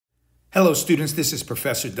Hello students, this is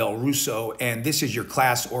Professor Del Russo and this is your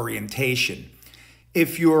class orientation.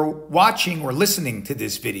 If you're watching or listening to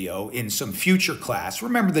this video in some future class,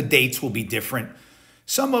 remember the dates will be different.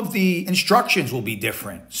 Some of the instructions will be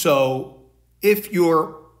different. So if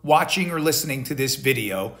you're watching or listening to this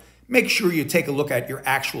video, make sure you take a look at your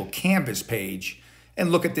actual Canvas page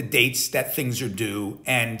and look at the dates that things are due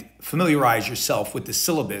and familiarize yourself with the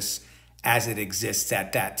syllabus as it exists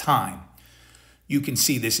at that time. You can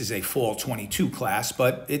see this is a fall 22 class,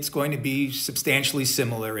 but it's going to be substantially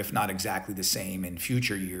similar, if not exactly the same, in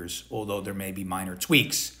future years, although there may be minor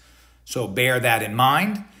tweaks. So bear that in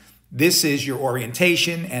mind. This is your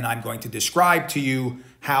orientation, and I'm going to describe to you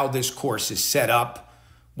how this course is set up,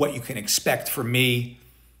 what you can expect from me,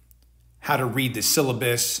 how to read the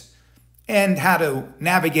syllabus, and how to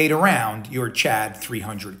navigate around your CHAD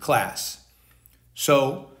 300 class.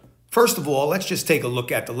 So first of all, let's just take a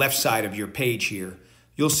look at the left side of your page here.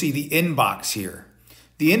 You'll see the inbox here.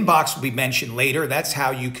 The inbox will be mentioned later. That's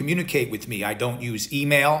how you communicate with me. I don't use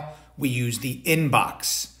email. We use the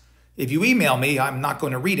inbox. If you email me, I'm not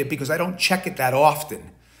going to read it because I don't check it that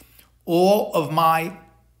often. All of my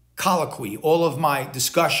colloquy, all of my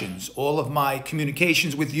discussions, all of my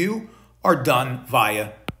communications with you are done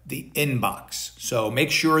via the inbox. So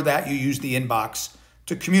make sure that you use the inbox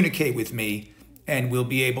to communicate with me, and we'll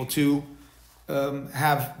be able to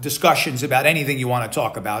have discussions about anything you want to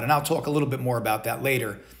talk about. And I'll talk a little bit more about that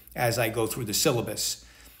later as I go through the syllabus.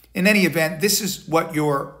 In any event, this is what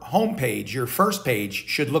your home page, your first page,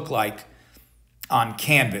 should look like on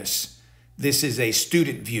Canvas. This is a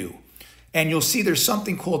student view. And you'll see there's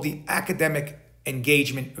something called the Academic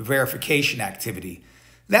Engagement Verification Activity.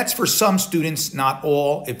 That's for some students, not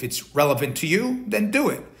all. If it's relevant to you, then do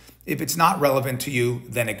it. If it's not relevant to you,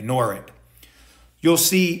 then ignore it. You'll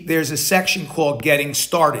see there's a section called Getting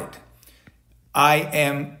Started. I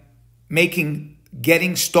am making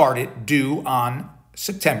Getting Started due on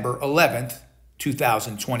September 11th,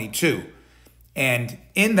 2022. And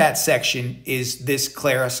in that section is this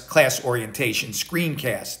class orientation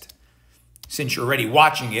screencast. Since you're already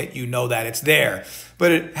watching it, you know that it's there.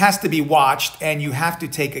 But it has to be watched, and you have to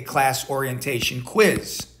take a class orientation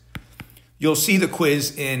quiz. You'll see the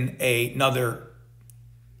quiz in another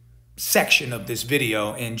section of this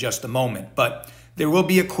video in just a moment, but there will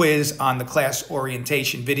be a quiz on the class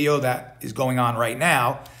orientation video that is going on right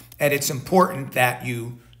now, and it's important that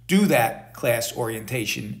you do that class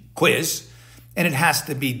orientation quiz, and it has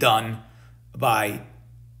to be done by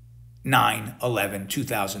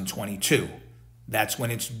 9/11/2022. That's when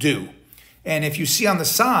it's due. And if you see on the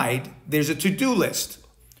side, there's a to-do list.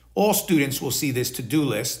 All students will see this to-do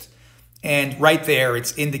list, and right there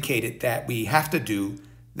it's indicated that we have to do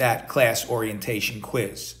that class orientation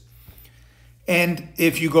quiz. And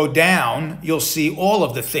if you go down, you'll see all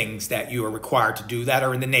of the things that you are required to do that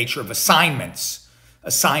are in the nature of assignments.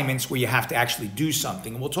 Assignments where you have to actually do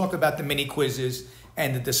something. We'll talk about the mini quizzes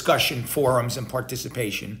and the discussion forums and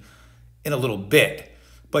participation in a little bit.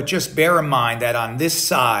 But just bear in mind that on this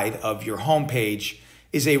side of your homepage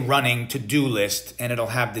is a running to-do list, and it'll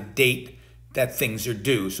have the date that things are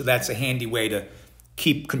due. So that's a handy way to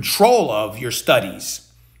keep control of your studies.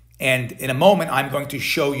 And in a moment, I'm going to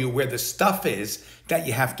show you where the stuff is that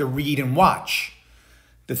you have to read and watch.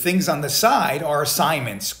 The things on the side are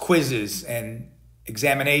assignments, quizzes, and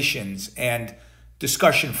examinations, and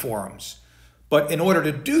discussion forums. But in order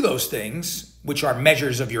to do those things, which are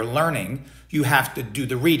measures of your learning, you have to do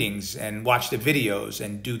the readings and watch the videos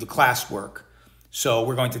and do the classwork. So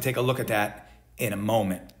we're going to take a look at that in a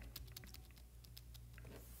moment.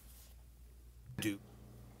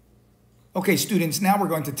 Okay, students, now we're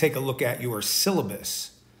going to take a look at your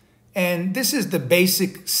syllabus. And this is the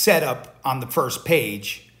basic setup on the first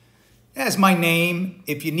page. It has my name.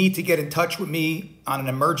 If you need to get in touch with me on an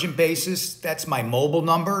emergent basis, that's my mobile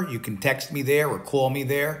number. You can text me there or call me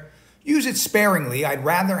there. Use it sparingly. I'd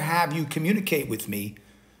rather have you communicate with me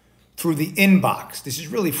through the inbox. This is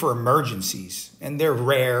really for emergencies, and they're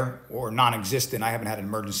rare or non-existent. I haven't had an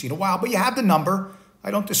emergency in a while, but you have the number. I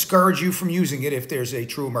don't discourage you from using it if there's a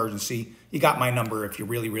true emergency. You got my number if you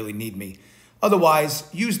really, really need me. Otherwise,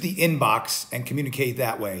 use the inbox and communicate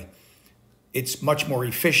that way. It's much more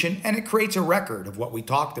efficient, and it creates a record of what we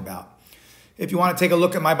talked about. If you want to take a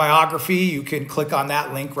look at my biography, you can click on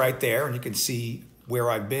that link right there, and you can see where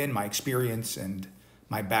I've been, my experience, and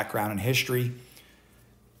my background and history.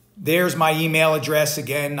 There's my email address.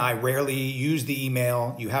 Again, I rarely use the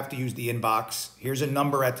email. You have to use the inbox. Here's a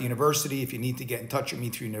number at the university if you need to get in touch with me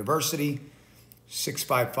through university,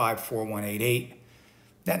 655-4188.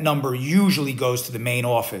 That number usually goes to the main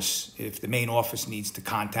office. If the main office needs to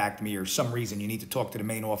contact me or some reason you need to talk to the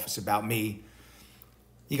main office about me,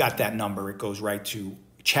 you got that number. It goes right to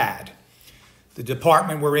Chad. The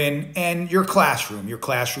department we're in, and your classroom. Your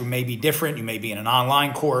classroom may be different. You may be in an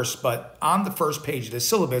online course, but on the first page of the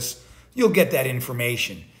syllabus, you'll get that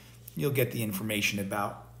information. You'll get the information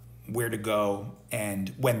about where to go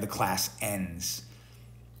and when the class ends.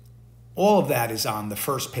 All of that is on the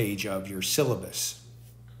first page of your syllabus.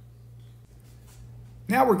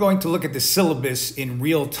 Now we're going to look at the syllabus in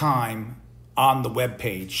real time on the web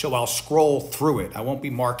page. So I'll scroll through it. I won't be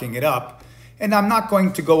marking it up. And I'm not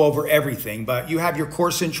going to go over everything, but you have your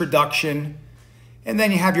course introduction, and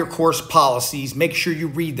then you have your course policies. Make sure you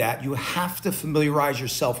read that. You have to familiarize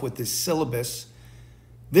yourself with this syllabus.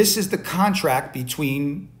 This is the contract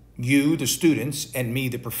between you, the students, and me,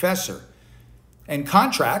 the professor. And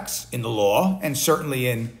contracts in the law, and certainly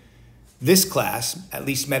in this class, at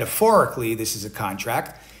least metaphorically, this is a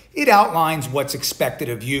contract. It outlines what's expected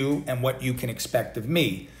of you and what you can expect of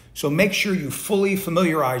me. So make sure you fully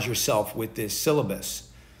familiarize yourself with this syllabus.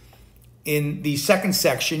 In the second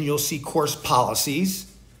section, you'll see course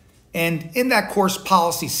policies. And in that course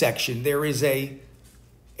policy section, there is an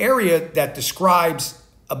area that describes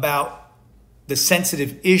about the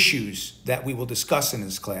sensitive issues that we will discuss in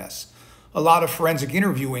this class. A lot of forensic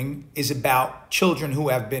interviewing is about children who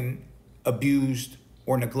have been abused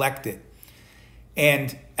or neglected.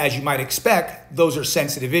 And as you might expect, those are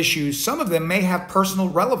sensitive issues. Some of them may have personal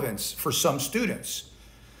relevance for some students.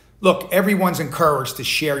 Look, everyone's encouraged to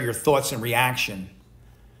share your thoughts and reaction,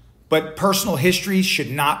 but personal histories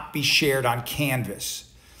should not be shared on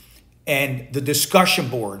Canvas. And the discussion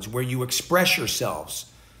boards where you express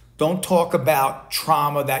yourselves, don't talk about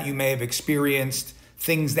trauma that you may have experienced,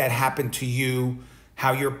 things that happened to you,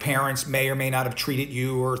 how your parents may or may not have treated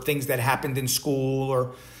you, or things that happened in school,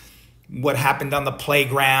 or what happened on the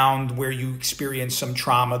playground where you experienced some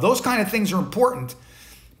trauma. Those kind of things are important,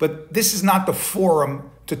 but this is not the forum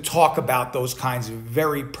to talk about those kinds of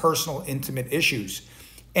very personal, intimate issues.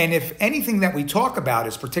 And if anything that we talk about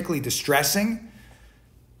is particularly distressing,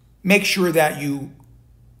 make sure that you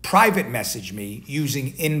private message me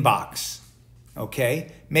using inbox,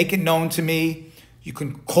 okay? Make it known to me. You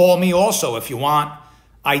can call me also if you want.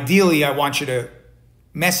 Ideally, I want you to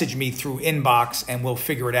message me through inbox and we'll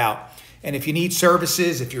figure it out. And if you need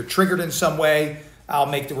services, if you're triggered in some way, I'll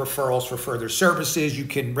make the referrals for further services. You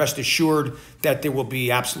can rest assured that there will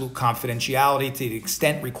be absolute confidentiality to the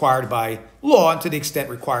extent required by law and to the extent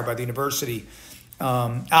required by the university.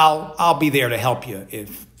 I'll be there to help you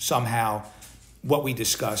if somehow what we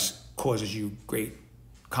discuss causes you great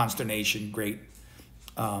consternation, great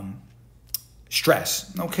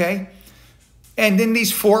stress, okay? And in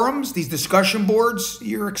these forums, these discussion boards,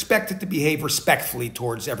 you're expected to behave respectfully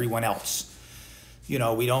towards everyone else. You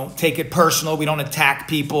know, we don't take it personal. We don't attack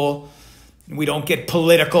people. We don't get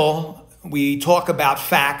political. We talk about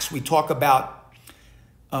facts. We talk about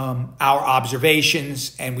our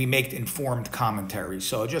observations, and we make informed commentary.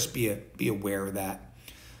 So just be aware of that.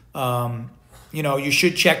 You know, you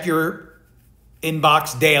should check your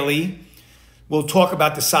inbox daily. We'll talk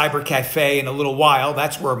about the Cyber Cafe in a little while.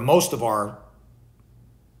 That's where most of our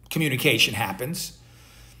communication happens.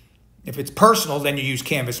 If it's personal, then you use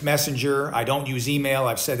Canvas Messenger. I don't use email.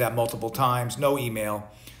 I've said that multiple times. No email.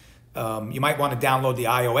 You might want to download the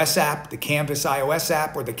iOS app, the Canvas iOS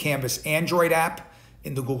app, or the Canvas Android app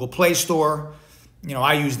in the Google Play Store. You know,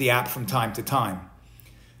 I use the app from time to time.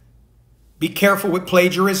 Be careful with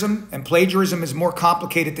plagiarism, and plagiarism is more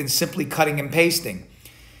complicated than simply cutting and pasting.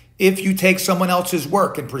 If you take someone else's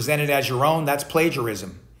work and present it as your own, that's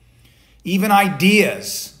plagiarism. Even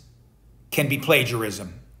ideas can be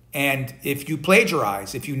plagiarism. And if you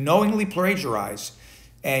plagiarize, if you knowingly plagiarize,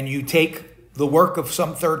 and you take the work of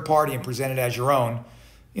some third party and present it as your own,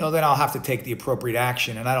 you know, then I'll have to take the appropriate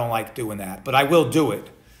action, and I don't like doing that. But I will do it,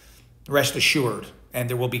 rest assured, and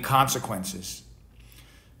there will be consequences.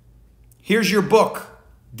 Here's your book,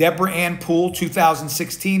 Deborah Ann Poole,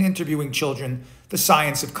 2016, Interviewing Children, The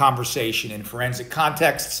Science of Conversation in Forensic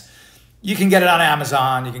Contexts. You can get it on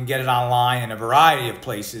Amazon. You can get it online in a variety of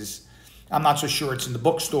places. I'm not so sure it's in the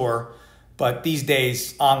bookstore, but these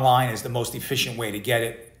days online is the most efficient way to get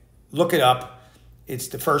it. Look it up. It's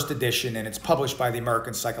the first edition, and it's published by the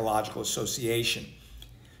American Psychological Association.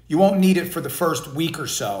 You won't need it for the first week or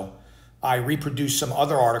so. I reproduced some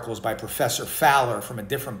other articles by Professor Fowler from a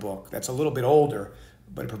different book that's a little bit older,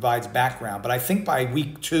 but it provides background. But I think by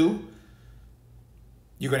week 2,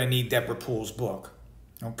 you're going to need Deborah Poole's book,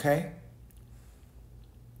 okay?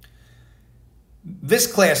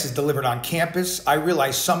 This class is delivered on campus. I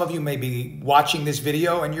realize some of you may be watching this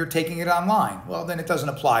video and you're taking it online. Well, then it doesn't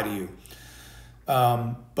apply to you.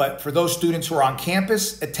 But for those students who are on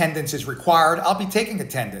campus, attendance is required. I'll be taking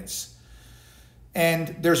attendance.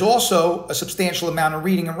 And there's also a substantial amount of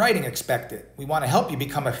reading and writing expected. We want to help you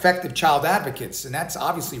become effective child advocates, and that's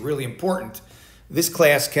obviously really important. This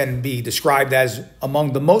class can be described as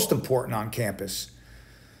among the most important on campus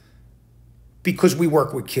because we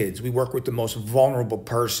work with kids. We work with the most vulnerable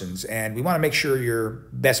persons, and we want to make sure you're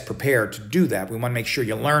best prepared to do that. We want to make sure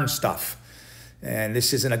you learn stuff. And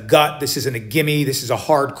this isn't a gut, this isn't a gimme, this is a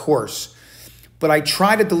hard course. But I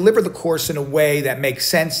try to deliver the course in a way that makes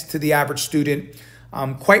sense to the average student.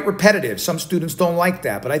 Quite repetitive. Some students don't like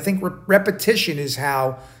that, but I think repetition is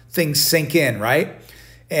how things sink in, right?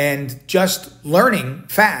 And just learning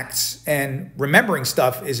facts and remembering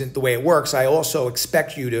stuff isn't the way it works. I also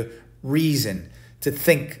expect you to reason, to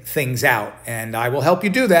think things out, and I will help you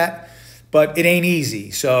do that, but it ain't easy.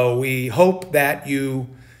 So we hope that you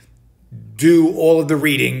do all of the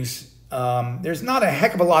readings. There's not a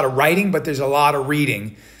heck of a lot of writing, but there's a lot of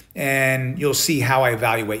reading, and you'll see how I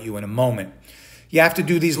evaluate you in a moment. You have to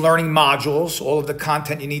do these learning modules. All of the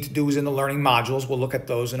content you need to do is in the learning modules. We'll look at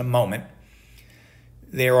those in a moment.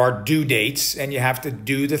 There are due dates, and you have to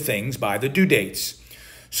do the things by the due dates.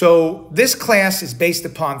 So this class is based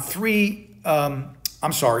upon four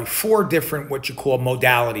different what you call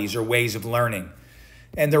modalities or ways of learning.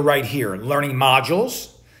 And they're right here, learning modules.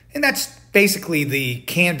 And that's basically the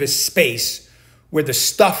canvas space where the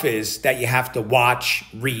stuff is that you have to watch,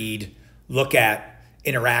 read, look at,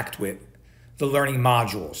 interact with, the learning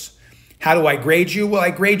modules. How do I grade you? Well,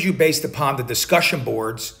 I grade you based upon the discussion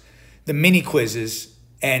boards, the mini quizzes,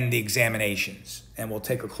 and the examinations. And we'll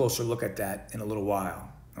take a closer look at that in a little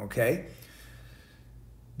while, okay?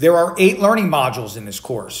 There are 8 learning modules in this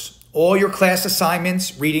course. All your class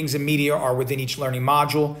assignments, readings, and media are within each learning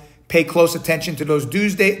module. Pay close attention to those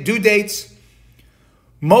due dates.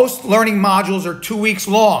 Most learning modules are 2 weeks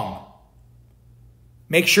long.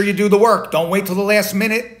 Make sure you do the work. Don't wait till the last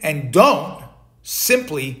minute, and don't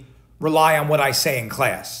simply rely on what I say in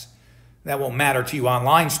class. That won't matter to you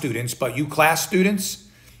online students, but you class students,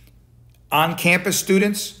 on-campus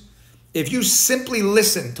students, if you simply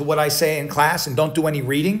listen to what I say in class and don't do any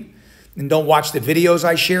reading and don't watch the videos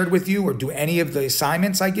I shared with you or do any of the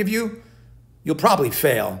assignments I give you, you'll probably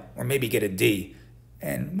fail or maybe get a D.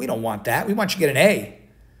 And we don't want that. We want you to get an A,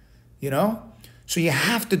 you know? So you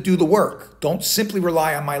have to do the work. Don't simply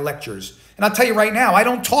rely on my lectures. And I'll tell you right now, I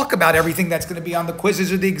don't talk about everything that's going to be on the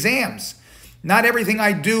quizzes or the exams. Not everything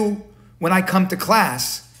I do when I come to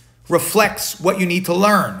class reflects what you need to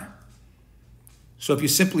learn. So if you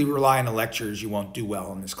simply rely on the lectures, you won't do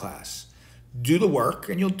well in this class. Do the work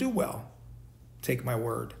and you'll do well. Take my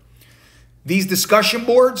word. These discussion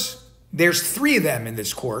boards, there's 3 of them in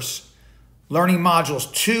this course. Learning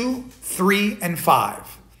modules 2, 3, and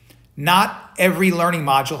 5. Not every learning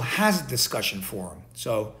module has a discussion forum.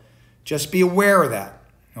 So just be aware of that,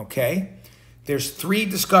 okay? There's 3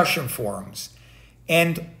 discussion forums.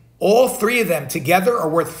 And all 3 of them together are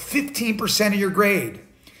worth 15% of your grade.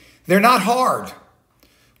 They're not hard.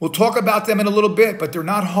 We'll talk about them in a little bit, but they're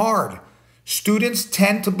not hard. Students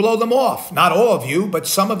tend to blow them off. Not all of you, but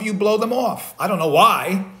some of you blow them off. I don't know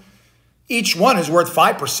why. Each one is worth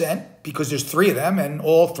 5% because there's 3 of them, and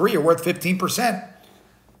all 3 are worth 15%.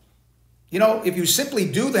 You know, if you simply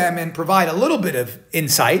do them and provide a little bit of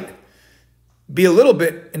insight, be a little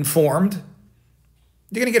bit informed,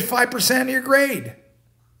 you're going to get 5% of your grade.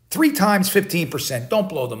 3 times 15%. Don't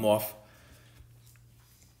blow them off.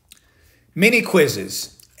 Mini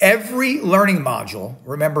quizzes. Every learning module,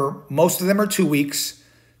 remember, most of them are 2 weeks.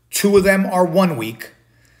 2 of them are 1 week.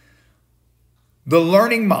 The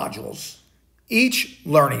learning modules, each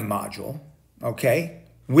learning module, okay,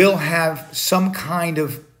 will have some kind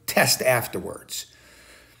of test afterwards.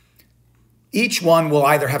 Each one will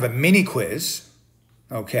either have a mini quiz,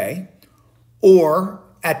 okay, or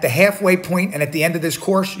at the halfway point and at the end of this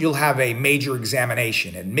course, you'll have a major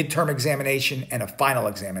examination, a midterm examination, and a final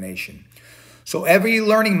examination. So every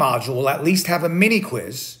learning module will at least have a mini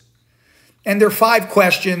quiz, and there are 5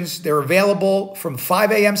 questions. They're available from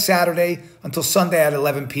 5 a.m. Saturday until Sunday at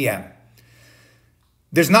 11 p.m.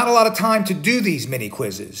 There's not a lot of time to do these mini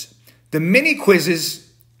quizzes. The mini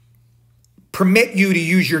quizzes permit you to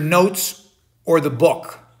use your notes or the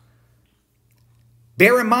book.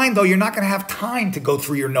 Bear in mind, though, you're not going to have time to go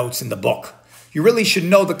through your notes in the book. You really should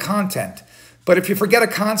know the content. But if you forget a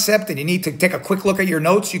concept and you need to take a quick look at your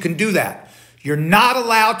notes, you can do that. You're not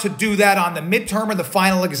allowed to do that on the midterm or the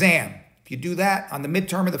final exam. If you do that on the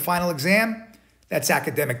midterm or the final exam, That's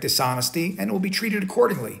academic dishonesty, and it will be treated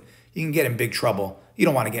accordingly. You can get in big trouble. You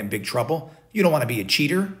don't want to get in big trouble. You don't want to be a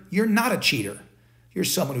cheater. You're not a cheater. You're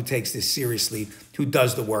someone who takes this seriously, who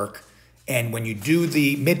does the work. And when you do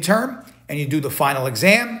the midterm and you do the final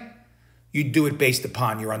exam, you do it based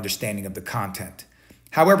upon your understanding of the content.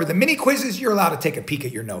 However, the mini quizzes, you're allowed to take a peek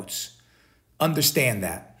at your notes. Understand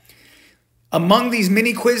that. Among these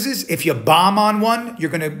mini quizzes, if you bomb on one, you're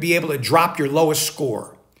going to be able to drop your lowest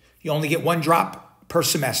score. You only get one drop per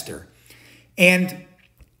semester. And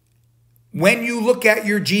when you look at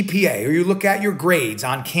your GPA or you look at your grades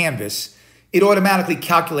on Canvas, it automatically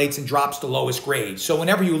calculates and drops the lowest grade. So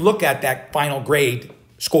whenever you look at that final grade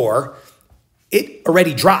score, it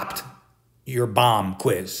already dropped your bomb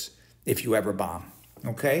quiz, if you ever bomb,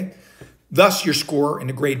 okay? Thus, your score in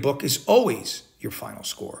the grade book is always your final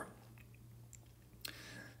score.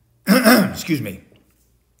 Excuse me.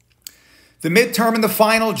 The midterm and the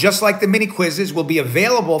final, just like the mini quizzes, will be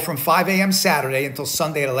available from 5 a.m. Saturday until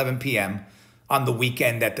Sunday at 11 p.m. on the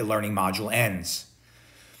weekend that the learning module ends.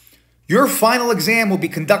 Your final exam will be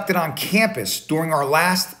conducted on campus during our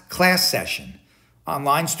last class session.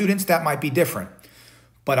 Online students, that might be different.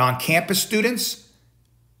 But on campus students,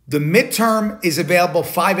 the midterm is available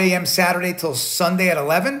 5 a.m. Saturday till Sunday at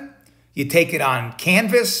 11. You take it on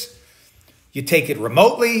Canvas. You take it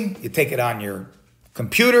remotely. You take it on your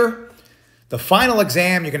computer. The final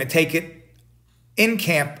exam, you're going to take it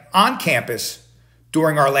on campus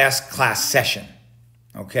during our last class session,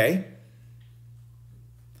 okay?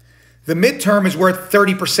 The midterm is worth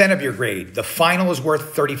 30% of your grade. The final is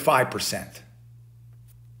worth 35%.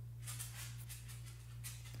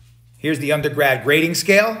 Here's the undergrad grading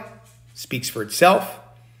scale. Speaks for itself.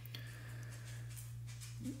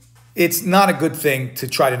 It's not a good thing to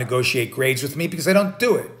try to negotiate grades with me because I don't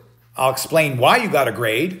do it. I'll explain why you got a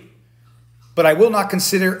grade, but I will not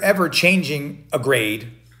consider ever changing a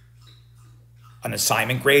grade, an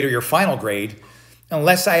assignment grade or your final grade,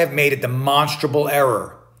 unless I have made a demonstrable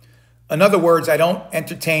error. In other words, I don't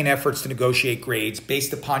entertain efforts to negotiate grades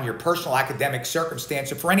based upon your personal academic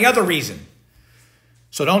circumstance or for any other reason.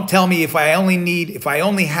 So don't tell me if I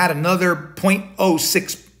only had another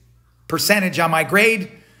 0.06 percentage on my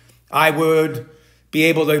grade, I would be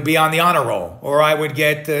able to be on the honor roll, or I would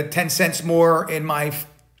get 10 cents more in my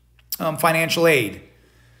financial aid.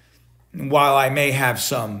 And while I may have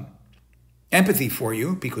some empathy for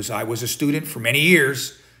you because I was a student for many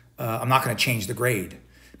years, I'm not going to change the grade.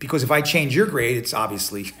 Because if I change your grade, it's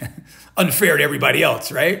obviously unfair to everybody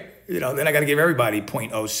else, right? Then I got to give everybody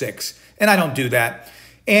 0.06. And I don't do that.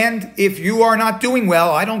 And if you are not doing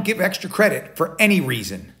well, I don't give extra credit for any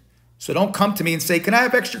reason. So don't come to me and say, can I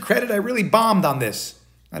have extra credit? I really bombed on this.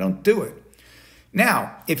 I don't do it.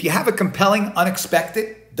 Now, if you have a compelling,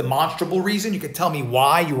 unexpected, demonstrable reason, you can tell me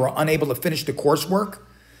why you were unable to finish the coursework.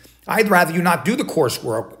 I'd rather you not do the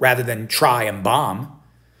coursework rather than try and bomb.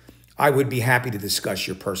 I would be happy to discuss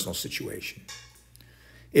your personal situation.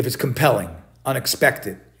 If it's compelling,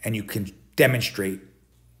 unexpected, and you can demonstrate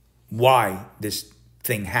why this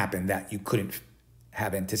thing happened that you couldn't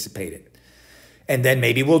have anticipated. And then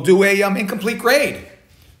maybe we'll do a incomplete grade.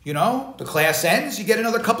 The class ends, you get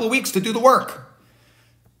another couple of weeks to do the work.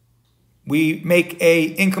 We make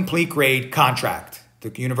a incomplete grade contract.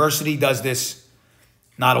 The university does this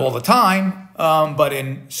not all the time, but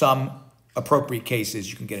in some appropriate cases,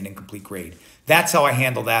 you can get an incomplete grade. That's how I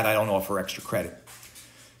handle that. I don't offer extra credit.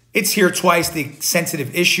 It's here twice, the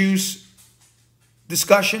sensitive issues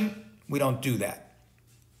discussion. We don't do that.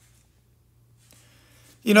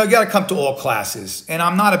 You got to come to all classes. And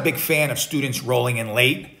I'm not a big fan of students rolling in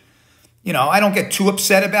late. I don't get too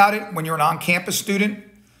upset about it when you're an on-campus student.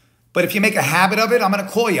 But if you make a habit of it, I'm going to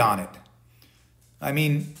call you on it. I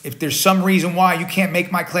mean, if there's some reason why you can't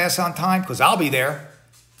make my class on time, because I'll be there,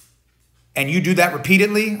 and you do that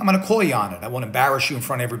repeatedly, I'm going to call you on it. I won't embarrass you in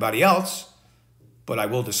front of everybody else, but I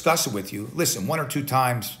will discuss it with you. Listen, 1 or 2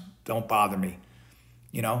 times, don't bother me.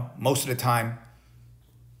 Most of the time,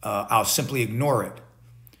 I'll simply ignore it.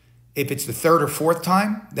 If it's the 3rd or 4th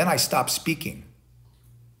time, then I stop speaking.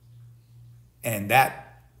 And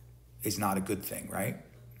that is not a good thing, right?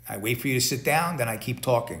 I wait for you to sit down, then I keep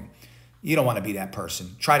talking. You don't want to be that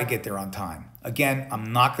person. Try to get there on time. Again,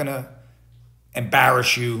 I'm not going to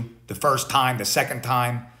embarrass you the first time, the second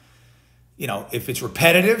time. If it's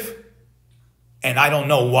repetitive and I don't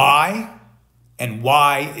know why, and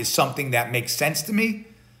why is something that makes sense to me,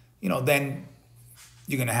 then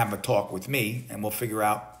you're going to have a talk with me and we'll figure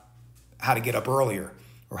out how to get up earlier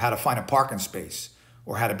or how to find a parking space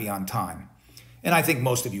or how to be on time. And I think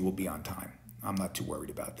most of you will be on time. I'm not too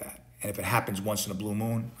worried about that. And if it happens once in a blue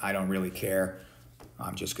moon, I don't really care.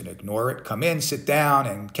 I'm just going to ignore it, come in, sit down,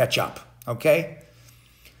 and catch up, okay?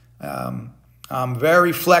 I'm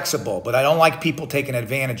very flexible, but I don't like people taking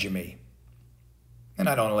advantage of me. And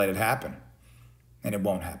I don't let it happen. And it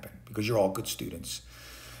won't happen because you're all good students.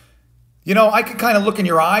 You know, I can kind of look in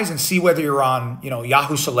your eyes and see whether you're on,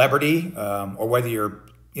 Yahoo Celebrity or whether you're,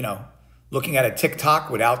 looking at a TikTok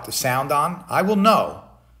without the sound on. I will know.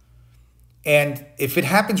 And if it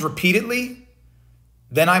happens repeatedly,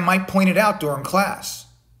 then I might point it out during class.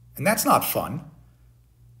 And that's not fun.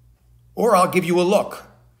 Or I'll give you a look.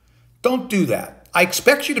 Don't do that. I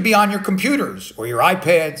expect you to be on your computers or your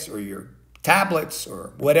iPads or your tablets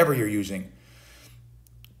or whatever you're using.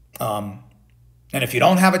 And if you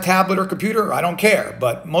don't have a tablet or computer, I don't care,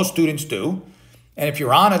 but most students do. And if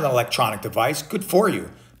you're on an electronic device, good for you.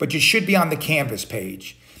 But you should be on the Canvas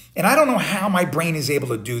page. And I don't know how my brain is able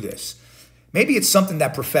to do this. Maybe it's something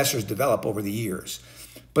that professors develop over the years.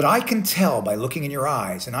 But I can tell by looking in your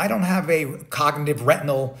eyes, and I don't have a cognitive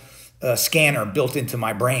retinal scanner built into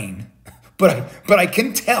my brain, but I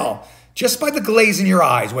can tell just by the glaze in your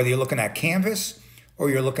eyes whether you're looking at Canvas or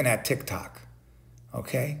you're looking at TikTok,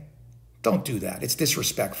 okay? Don't do that. It's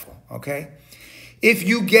disrespectful, okay? If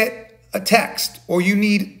you get a text or you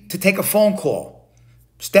need to take a phone call,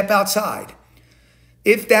 step outside.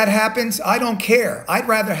 If that happens, I don't care. I'd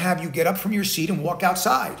rather have you get up from your seat and walk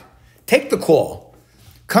outside. Take the call.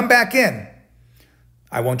 Come back in.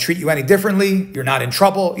 I won't treat you any differently. You're not in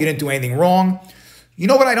trouble. You didn't do anything wrong. You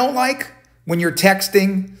know what I don't like? When you're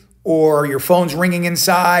texting or your phone's ringing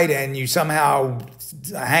inside and you somehow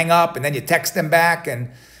hang up and then you text them back.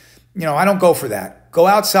 And, I don't go for that. Go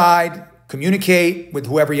outside, communicate with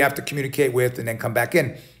whoever you have to communicate with, and then come back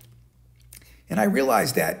in. And I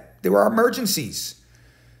realized that there are emergencies.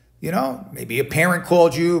 Maybe a parent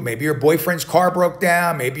called you. Maybe your boyfriend's car broke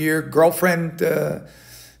down. Maybe your girlfriend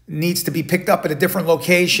needs to be picked up at a different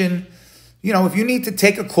location. If you need to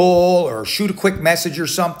take a call or shoot a quick message or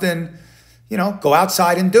something, go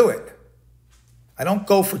outside and do it. I don't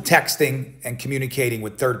go for texting and communicating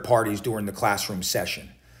with third parties during the classroom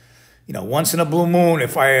session. Once in a blue moon,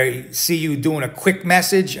 if I see you doing a quick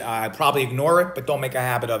message, I probably ignore it, but don't make a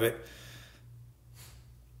habit of it.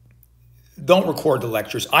 Don't record the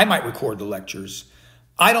lectures. I might record the lectures.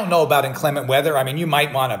 I don't know about inclement weather. I mean, you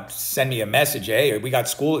might want to send me a message. Hey, we got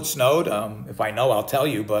school, it snowed. If I know, I'll tell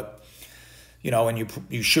you. But, and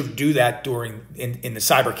you should do that in the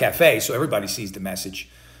cyber cafe so everybody sees the message.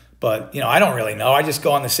 But, I don't really know. I just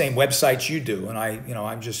go on the same websites you do. And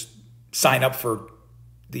I'm just sign up for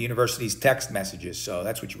the university's text messages. So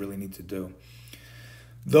that's what you really need to do.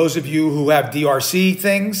 Those of you who have DRC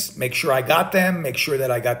things, make sure I got them. Make sure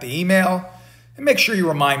that I got the email. And make sure you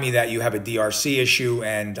remind me that you have a DRC issue,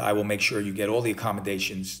 and I will make sure you get all the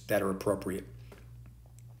accommodations that are appropriate.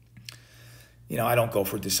 I don't go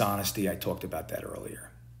for dishonesty. I talked about that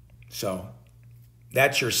earlier. So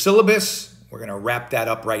that's your syllabus. We're going to wrap that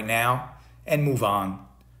up right now and move on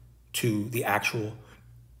to the actual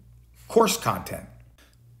course content.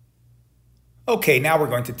 Okay, now we're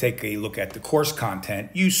going to take a look at the course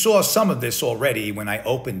content. You saw some of this already when I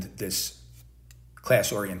opened this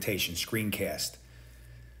class orientation screencast.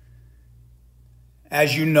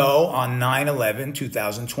 As you know, on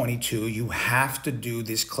 9/11/2022, you have to do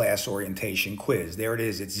this class orientation quiz. There it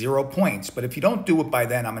is. It's 0 points. But if you don't do it by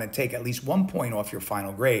then, I'm going to take at least 1 point off your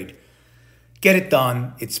final grade. Get it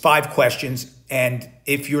done. It's 5 questions. And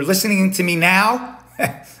if you're listening to me now,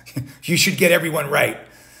 you should get everyone right,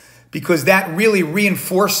 because that really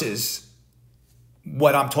reinforces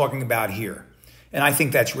what I'm talking about here. And I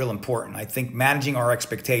think that's real important. I think managing our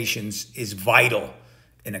expectations is vital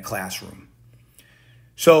in a classroom.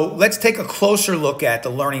 So let's take a closer look at the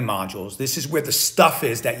learning modules. This is where the stuff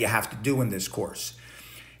is that you have to do in this course.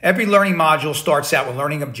 Every learning module starts out with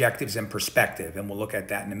learning objectives and perspective, and we'll look at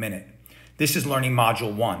that in a minute. This is learning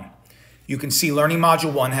module 1. You can see learning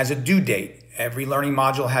module 1 has a due date. Every learning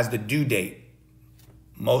module has the due date.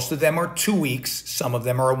 Most of them are 2 weeks. Some of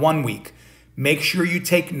them are 1 week. Make sure you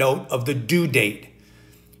take note of the due date.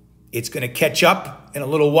 It's going to catch up in a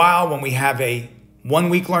little while when we have a 1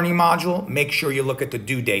 week learning module. Make sure you look at the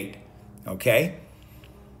due date, okay?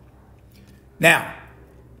 Now,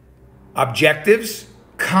 objectives,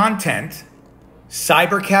 content,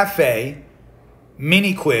 cyber cafe,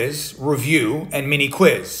 mini quiz, review, and mini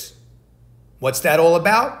quiz. What's that all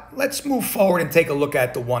about? Let's move forward and take a look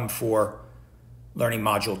at the one for learning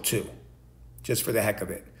module 2, just for the heck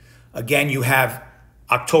of it. Again, you have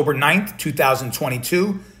October 9th,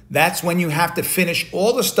 2022. That's when you have to finish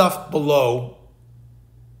all the stuff below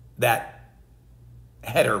that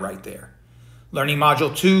header right there. Learning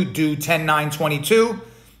module 2, due 10/9/22.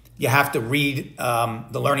 You have to read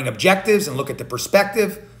the learning objectives and look at the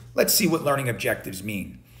perspective. Let's see what learning objectives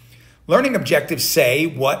mean. Learning objectives say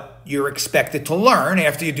what you're expected to learn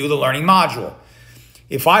after you do the learning module.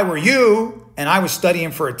 If I were you and I was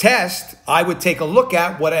studying for a test, I would take a look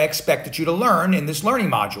at what I expected you to learn in this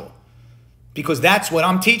learning module, because that's what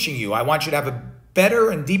I'm teaching you. I want you to have a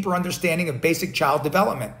better and deeper understanding of basic child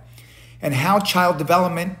development and how child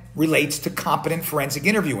development relates to competent forensic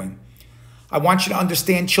interviewing. I want you to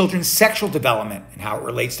understand children's sexual development and how it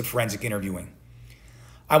relates to forensic interviewing.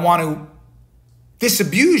 I want to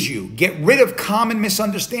disabuse you, get rid of common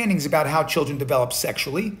misunderstandings about how children develop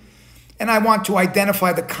sexually, and I want to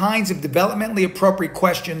identify the kinds of developmentally appropriate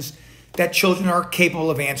questions that children are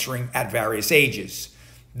capable of answering at various ages.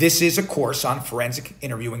 This is a course on forensic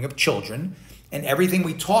interviewing of children, and everything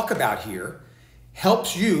we talk about here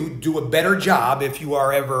helps you do a better job if you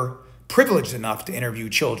are ever privileged enough to interview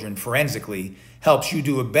children forensically, helps you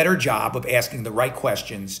do a better job of asking the right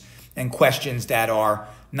questions, and questions that are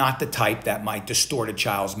not the type that might distort a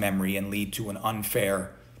child's memory and lead to an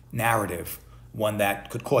unfair narrative, one that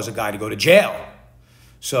could cause a guy to go to jail.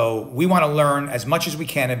 So we want to learn as much as we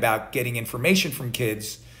can about getting information from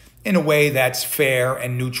kids in a way that's fair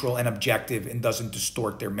and neutral and objective and doesn't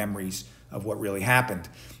distort their memories of what really happened.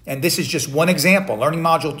 And this is just one example. Learning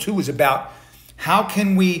Module 2 is about how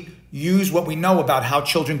can we use what we know about how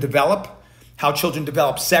children develop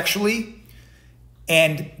sexually,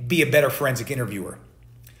 and be a better forensic interviewer.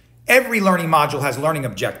 Every learning module has learning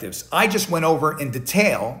objectives. I just went over in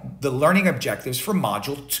detail the learning objectives for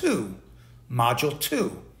Module 2. Module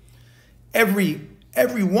 2. Every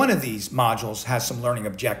one of these modules has some learning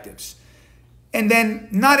objectives. And then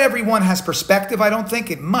not every one has perspective. I don't think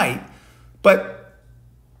it might, but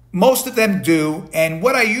most of them do. And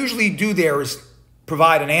what I usually do there is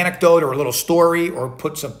provide an anecdote or a little story or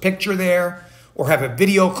put some picture there or have a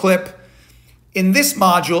video clip. In this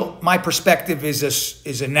module, my perspective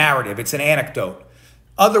is a narrative. It's an anecdote.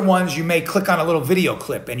 Other ones, you may click on a little video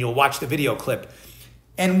clip and you'll watch the video clip.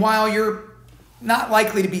 And while you're not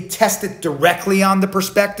likely to be tested directly on the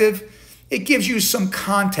perspective, it gives you some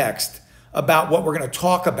context about what we're going to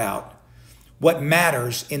talk about, what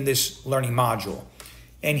matters in this learning module.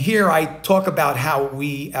 And here I talk about how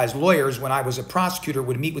we, as lawyers, when I was a prosecutor,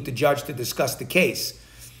 would meet with the judge to discuss the case.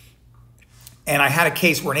 And I had a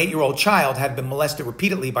case where an 8-year-old child had been molested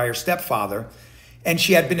repeatedly by her stepfather, and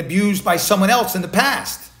she had been abused by someone else in the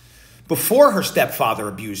past before her stepfather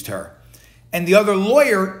abused her. And the other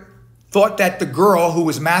lawyer thought that the girl, who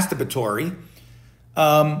was masturbatory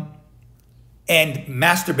and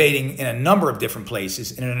masturbating in a number of different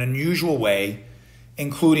places in an unusual way,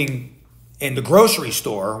 including in the grocery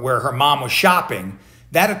store where her mom was shopping,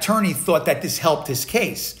 that attorney thought that this helped his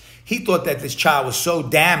case. He thought that this child was so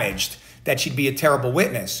damaged that she'd be a terrible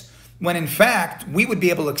witness, when in fact, we would be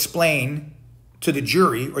able to explain to the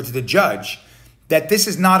jury or to the judge that this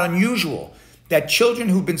is not unusual, that children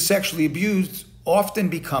who've been sexually abused often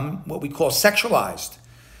become what we call sexualized.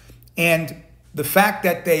 And the fact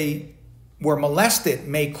that they were molested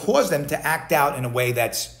may cause them to act out in a way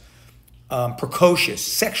that's precocious,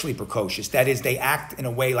 sexually precocious. That is, they act in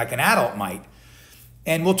a way like an adult might.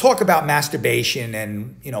 And we'll talk about masturbation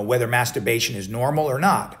and, whether masturbation is normal or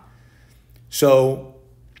not. So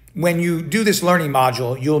when you do this learning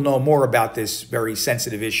module, you'll know more about this very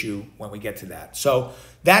sensitive issue when we get to that. So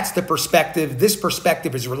that's the perspective. This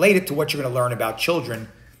perspective is related to what you're going to learn about children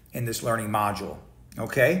in this learning module.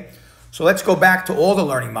 Okay? So let's go back to all the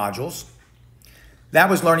learning modules. That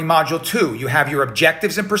was learning module 2. You have your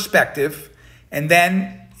objectives and perspective, and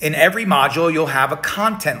then in every module, you'll have a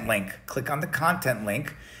content link. Click on the content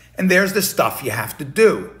link, and there's the stuff you have to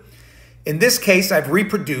do. In this case, I've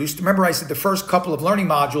reproduced, remember I said the first couple of learning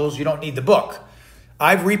modules, you don't need the book.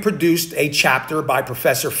 I've reproduced a chapter by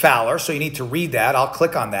Professor Fowler, so you need to read that. I'll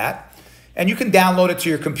click on that. And you can download it to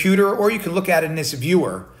your computer, or you can look at it in this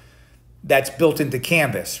viewer that's built into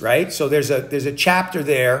Canvas, right? So there's a chapter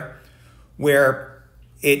there where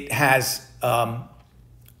it has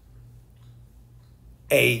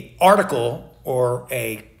a article or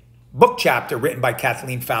a book chapter written by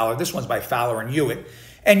Kathleen Fowler. This one's by Fowler and Hewitt.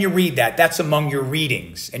 And you read that. That's among your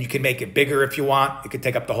readings. And you can make it bigger if you want. It could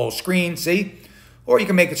take up the whole screen, see? Or you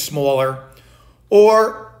can make it smaller.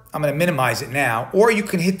 Or, I'm going to minimize it now. Or you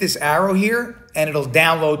can hit this arrow here, and it'll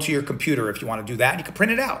download to your computer if you want to do that. And you can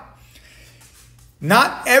print it out.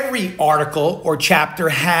 Not every article or chapter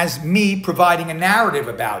has me providing a narrative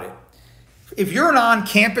about it. If you're an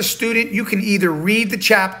on-campus student, you can either read the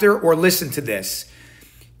chapter or listen to this.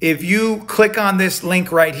 If you click on this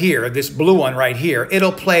link right here, this blue one right here,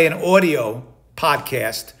 it'll play an audio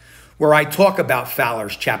podcast where I talk about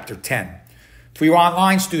Fowler's Chapter 10. For your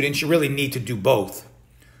online students, you really need to do both.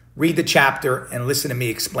 Read the chapter and listen to me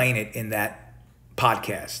explain it in that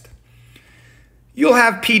podcast. You'll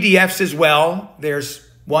have PDFs as well. There's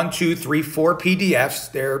 1, 2, 3, 4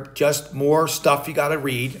 PDFs. They're just more stuff you got to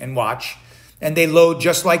read and watch. And they load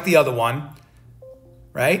just like the other one,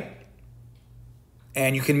 right?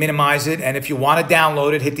 And you can minimize it. And if you want to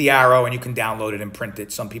download it, hit the arrow and you can download it and print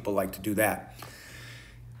it. Some people like to do that.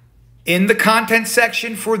 In the content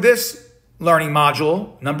section for this learning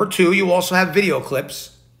module, number 2, you also have video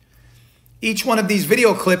clips. Each one of these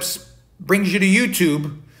video clips brings you to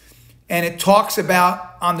YouTube, and it talks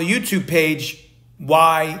about on the YouTube page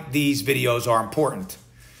why these videos are important.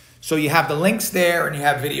 So you have the links there and you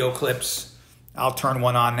have video clips. I'll turn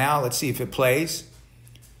one on now. Let's see if it plays.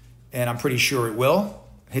 And I'm pretty sure it will.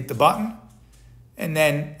 Hit the button and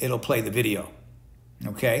then it'll play the video.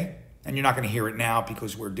 Okay? And you're not going to hear it now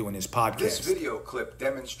because we're doing this podcast. This video clip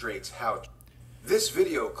demonstrates how...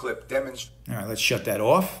 All right, let's shut that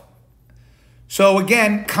off. So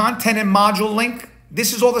again, content and module link.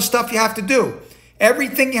 This is all the stuff you have to do.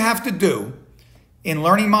 Everything you have to do in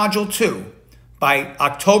Learning Module 2 by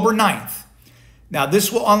October 9th. Now,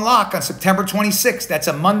 this will unlock on September 26th. That's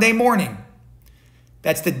a Monday morning.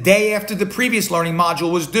 That's the day after the previous learning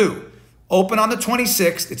module was due. Open on the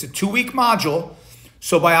 26th. It's a 2-week module.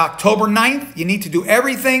 So by October 9th, you need to do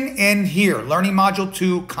everything in here. Learning Module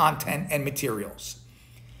 2, content and materials.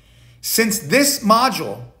 Since this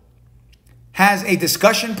module has a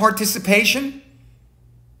discussion participation,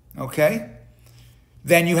 okay,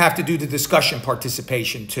 then you have to do the discussion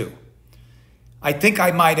participation too. I think I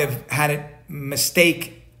might have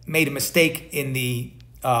made a mistake in the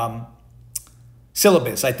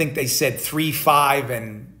syllabus. I think they said 3, 5,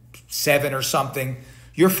 and 7 or something.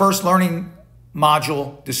 Your first learning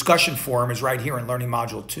module discussion forum is right here in Learning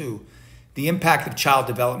Module 2, the impact of child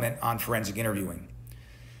development on forensic interviewing.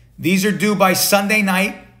 These are due by Sunday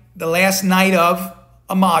night, the last night of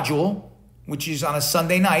a module, which is on a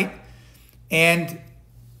Sunday night, and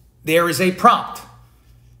there is a prompt.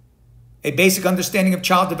 A basic understanding of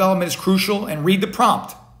child development is crucial, and read the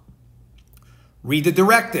prompt. Read the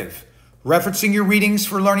directive. Referencing your readings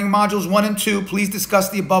for learning modules 1 and 2, please discuss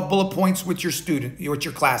the above bullet points with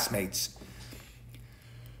your classmates.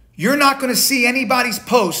 You're not going to see anybody's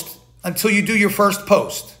post until you do your first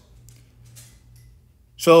post.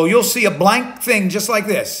 So you'll see a blank thing just like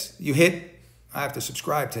this. You hit, I have to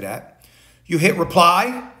subscribe to that. You hit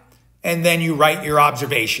reply, and then you write your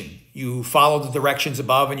observation. You follow the directions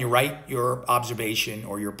above and you write your observation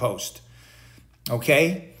or your post.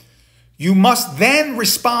 Okay? You must then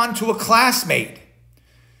respond to a classmate.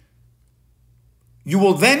 You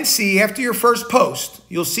will then see, after your first post,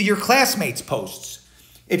 you'll see your classmates' posts.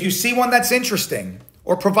 If you see one that's interesting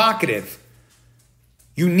or provocative,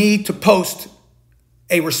 you need to post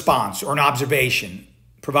a response or an observation,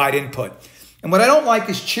 provide input. And what I don't like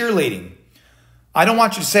is cheerleading. I don't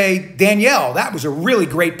want you to say, Danielle, that was a really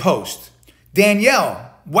great post.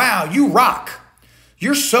 Danielle, wow, you rock.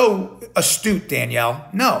 You're so astute, Danielle.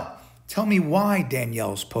 No, tell me why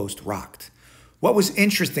Danielle's post rocked. What was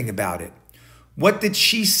interesting about it? What did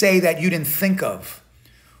she say that you didn't think of?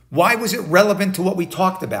 Why was it relevant to what we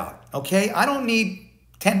talked about? Okay, I don't need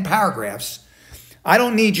 10 paragraphs. I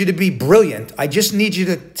don't need you to be brilliant. I just need you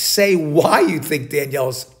to say why you think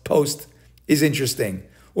Danielle's post is interesting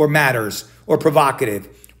or matters or provocative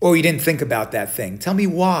or you didn't think about that thing. Tell me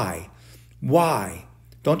why. Why?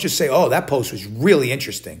 Don't just say, oh, that post was really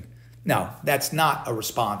interesting. No, that's not a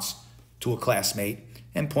response to a classmate,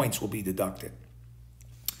 and points will be deducted.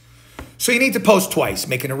 So you need to post twice.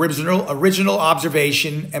 Make an original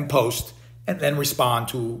observation and post, and then respond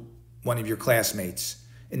to one of your classmates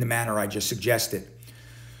in the manner I just suggested.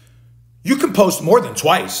 You can post more than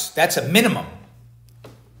twice. That's a minimum.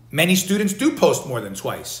 Many students do post more than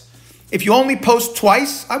twice. If you only post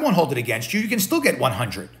twice, I won't hold it against you. You can still get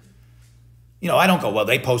 100. You know, I don't go, well,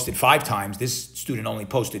 they posted 5 times. This student only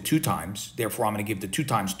posted 2 times. Therefore, I'm going to give the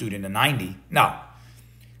 2-time student a 90. No.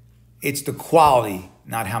 It's the quality,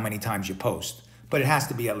 not how many times you post. But it has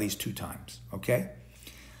to be at least 2 times, okay?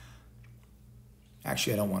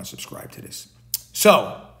 Actually, I don't want to subscribe to this.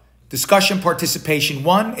 So, discussion participation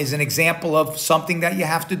 1 is an example of something that you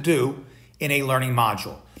have to do in a learning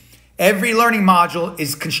module. Every learning module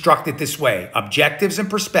is constructed this way: objectives and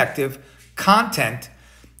perspective, content,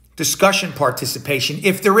 discussion participation,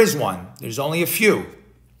 if there is one. There's only a few,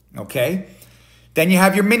 okay? Then you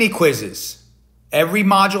have your mini quizzes. Every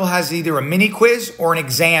module has either a mini quiz or an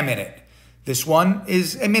exam in it. This one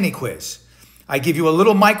is a mini quiz. I give you a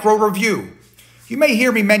little micro review. You may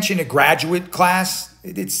hear me mention a graduate class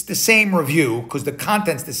It's the same review because the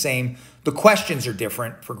content's the same. The questions are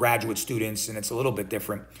different for graduate students, and it's a little bit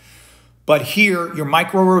different. But here, your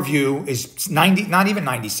micro review is 90, not even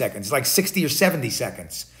 90 seconds, like 60 or 70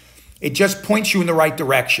 seconds. It just points you in the right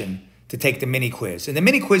direction to take the mini quiz. And the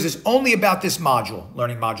mini quiz is only about this module,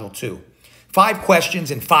 Learning Module 2. 5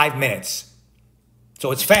 questions in 5 minutes.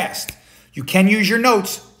 So it's fast. You can use your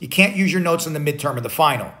notes. You can't use your notes in the midterm or the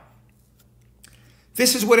final.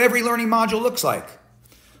 This is what every learning module looks like.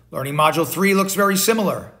 Learning Module 3 looks very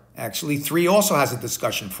similar. Actually, 3 also has a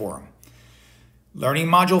discussion forum. Learning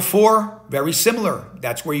Module 4, very similar.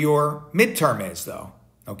 That's where your midterm is, though.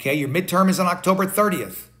 Okay, your midterm is on October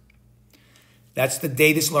 30th. That's the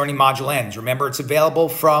day this learning module ends. Remember, it's available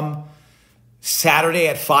from Saturday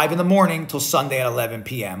at 5 in the morning till Sunday at 11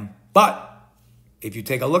 p.m. But if you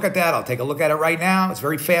take a look at that, I'll take a look at it right now. It's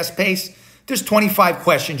very fast-paced. There's 25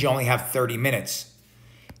 questions. You only have 30 minutes.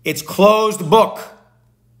 It's closed book.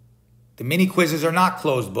 The mini quizzes are not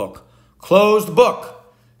closed book. Closed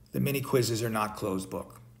book. The mini quizzes are not closed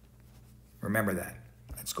book. Remember that.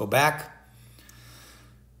 Let's go back.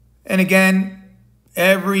 And again,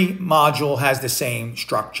 every module has the same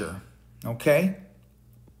structure. Okay?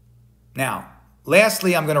 Now,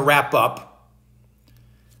 lastly, I'm going to wrap up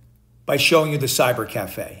by showing you the Cyber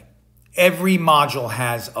Cafe. Every module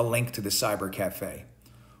has a link to the Cyber Cafe.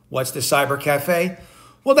 What's the Cyber Cafe?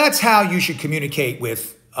 Well, that's how you should communicate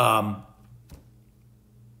with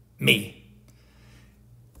me.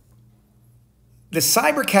 The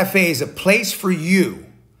Cyber Cafe is a place for you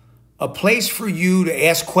to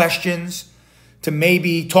ask questions, to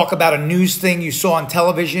maybe talk about a news thing you saw on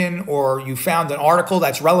television or you found an article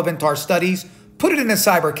that's relevant to our studies. Put it in the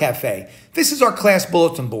Cyber Cafe. This is our class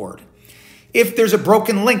bulletin board. If there's a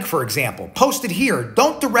broken link, for example, post it here.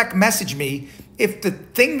 Don't direct message me if the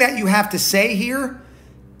thing that you have to say here,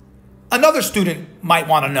 another student might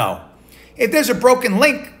want to know. If there's a broken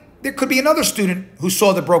link, there could be another student who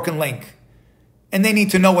saw the broken link and they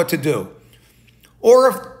need to know what to do. Or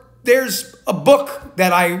if there's a book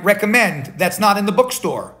that I recommend that's not in the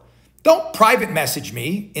bookstore, don't private message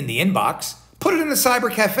me in the inbox. Put it in the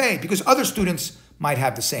Cyber Cafe because other students might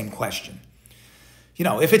have the same question. You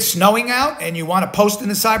know, if it's snowing out and you want to post in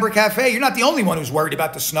the Cyber Cafe, you're not the only one who's worried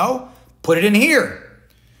about the snow. Put it in here.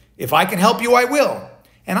 If I can help you, I will.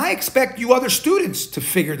 And I expect you other students to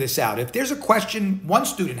figure this out. If there's a question one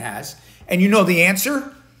student has and you know the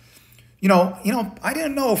answer, you know, I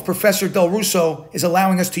didn't know if Professor Del Russo is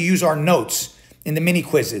allowing us to use our notes in the mini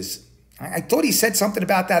quizzes. I thought he said something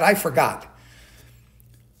about that. I forgot.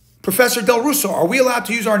 Professor Del Russo, are we allowed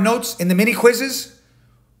to use our notes in the mini quizzes?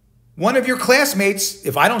 One of your classmates,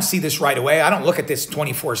 if I don't see this right away, I don't look at this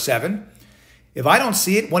 24/7. If I don't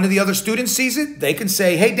see it, one of the other students sees it, they can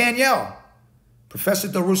say, hey, Danielle, Professor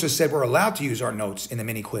Del Russo said we're allowed to use our notes in the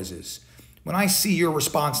mini quizzes. When I see your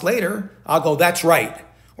response later, I'll go, that's right.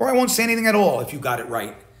 Or I won't say anything at all if you got it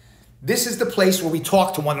right. This is the place where we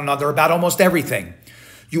talk to one another about almost everything.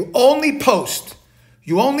 You only post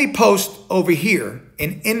over here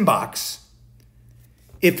in inbox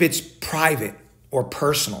if it's private or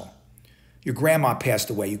personal. Your grandma passed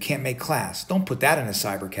away. You can't make class. Don't put that in a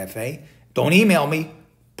Cyber Cafe. Don't email me.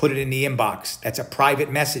 Put it in the inbox. That's a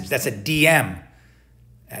private message. That's a DM,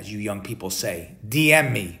 as you young people say.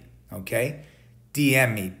 DM me, okay?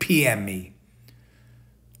 DM me, PM me.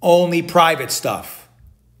 Only private stuff.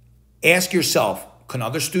 Ask yourself, can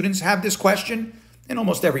other students have this question? And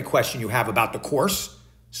almost every question you have about the course,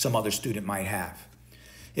 some other student might have.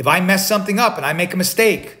 If I mess something up and I make a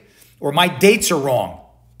mistake or my dates are wrong,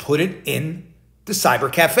 put it in the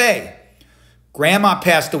Cyber Cafe. Grandma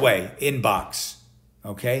passed away, inbox,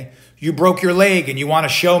 okay? You broke your leg and you want to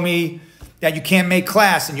show me that you can't make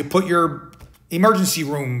class and you put your emergency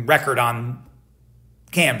room record on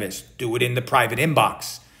Canvas. Do it in the private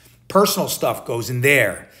inbox. Personal stuff goes in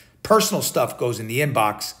there. Personal stuff goes in the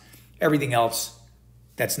inbox. Everything else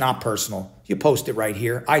that's not personal, you post it right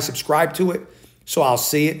here. I subscribe to it, so I'll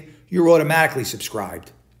see it. You're automatically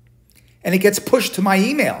subscribed. And it gets pushed to my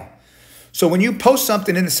email. So when you post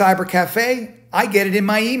something in the Cyber Cafe, I get it in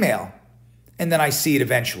my email. And then I see it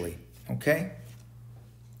eventually, okay?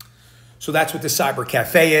 So that's what the Cyber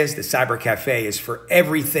Cafe is. The Cyber Cafe is for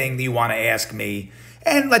everything that you want to ask me.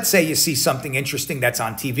 And let's say you see something interesting that's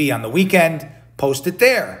on TV on the weekend, post it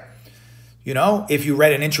there. You know, if you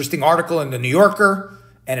read an interesting article in the New Yorker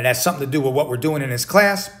and it has something to do with what we're doing in this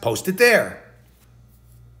class, post it there.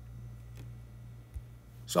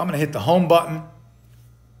 So I'm going to hit the home button.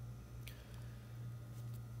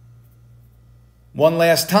 One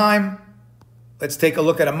last time. Let's take a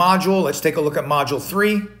look at a module. Let's take a look at Module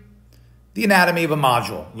 3. the anatomy of a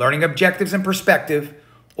module, learning objectives and perspective.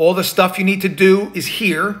 All the stuff you need to do is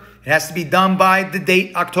here. It has to be done by the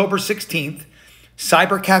date, October 16th.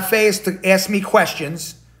 Cyber Cafe is to ask me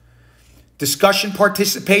questions. Discussion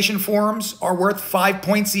participation forums are worth 5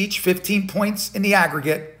 points each, 15 points in the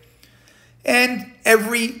aggregate. And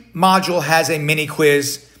every module has a mini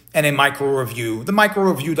quiz and a micro review. The micro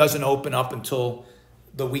review doesn't open up until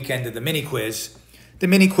the weekend of the mini quiz. The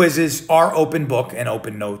mini quizzes are open book and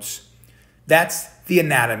open notes. That's the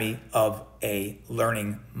anatomy of a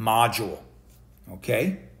learning module,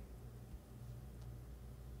 okay?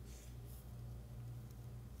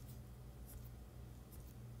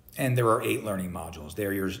 And there are 8 learning modules.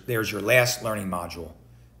 There's your last learning module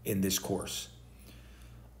in this course.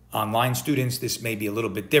 Online students, this may be a little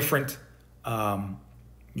bit different.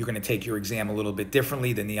 You're going to take your exam a little bit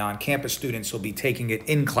differently than the on-campus students who will be taking it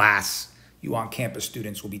in class. You on-campus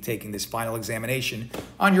students will be taking this final examination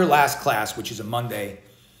on your last class, which is a Monday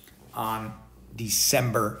on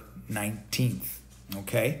December 19th,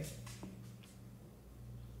 okay?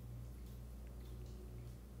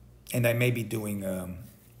 And I may be doing,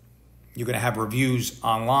 you're going to have reviews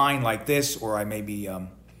online like this, or I may be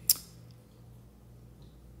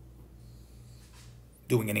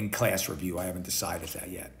doing an in-class review. I haven't decided that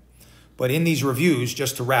yet. But in these reviews,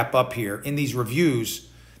 just to wrap up here, in these reviews,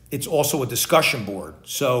 it's also a discussion board.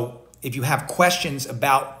 So if you have questions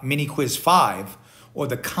about Mini Quiz 5 or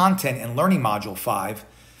the content and learning module 5,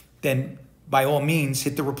 then by all means,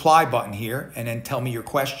 hit the reply button here and then tell me your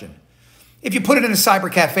question. If you put it in a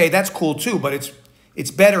Cyber Cafe, that's cool too, but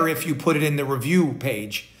it's better if you put it in the review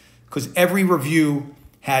page, because every review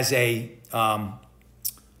has a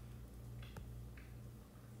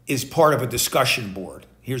is part of a discussion board.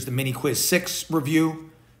 Here's the Mini Quiz 6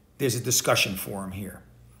 review. There's a discussion forum here,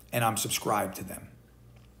 and I'm subscribed to them.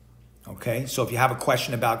 Okay, so if you have a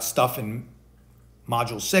question about stuff in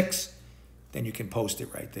Module 6, then you can post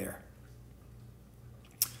it right there.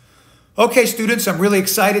 Okay, students, I'm really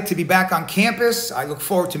excited to be back on campus. I look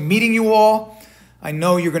forward to meeting you all. I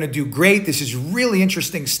know you're going to do great. This is really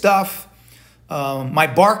interesting stuff. My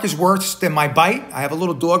bark is worse than my bite. I have a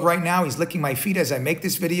little dog right now. He's licking my feet as I make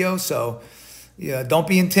this video. So yeah, don't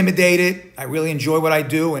be intimidated. I really enjoy what I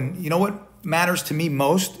do. And you know what matters to me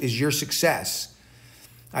most is your success.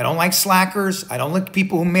 I don't like slackers. I don't like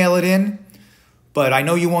people who mail it in. But I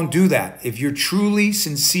know you won't do that. If you're truly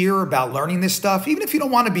sincere about learning this stuff, even if you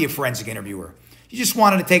don't want to be a forensic interviewer, you just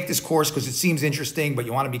wanted to take this course because it seems interesting, but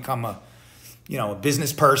you want to become a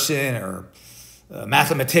business person or a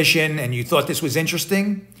mathematician, and you thought this was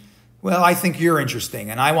interesting, well, I think you're interesting,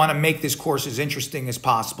 and I want to make this course as interesting as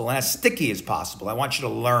possible and as sticky as possible. I want you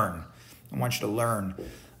to learn. I want you to learn.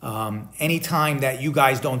 Anytime that you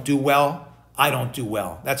guys don't do well, I don't do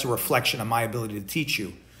well. That's a reflection of my ability to teach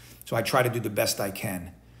you. So I try to do the best I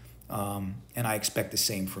can, and I expect the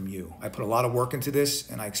same from you. I put a lot of work into this,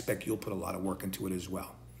 and I expect you'll put a lot of work into it as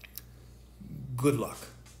well. Good luck.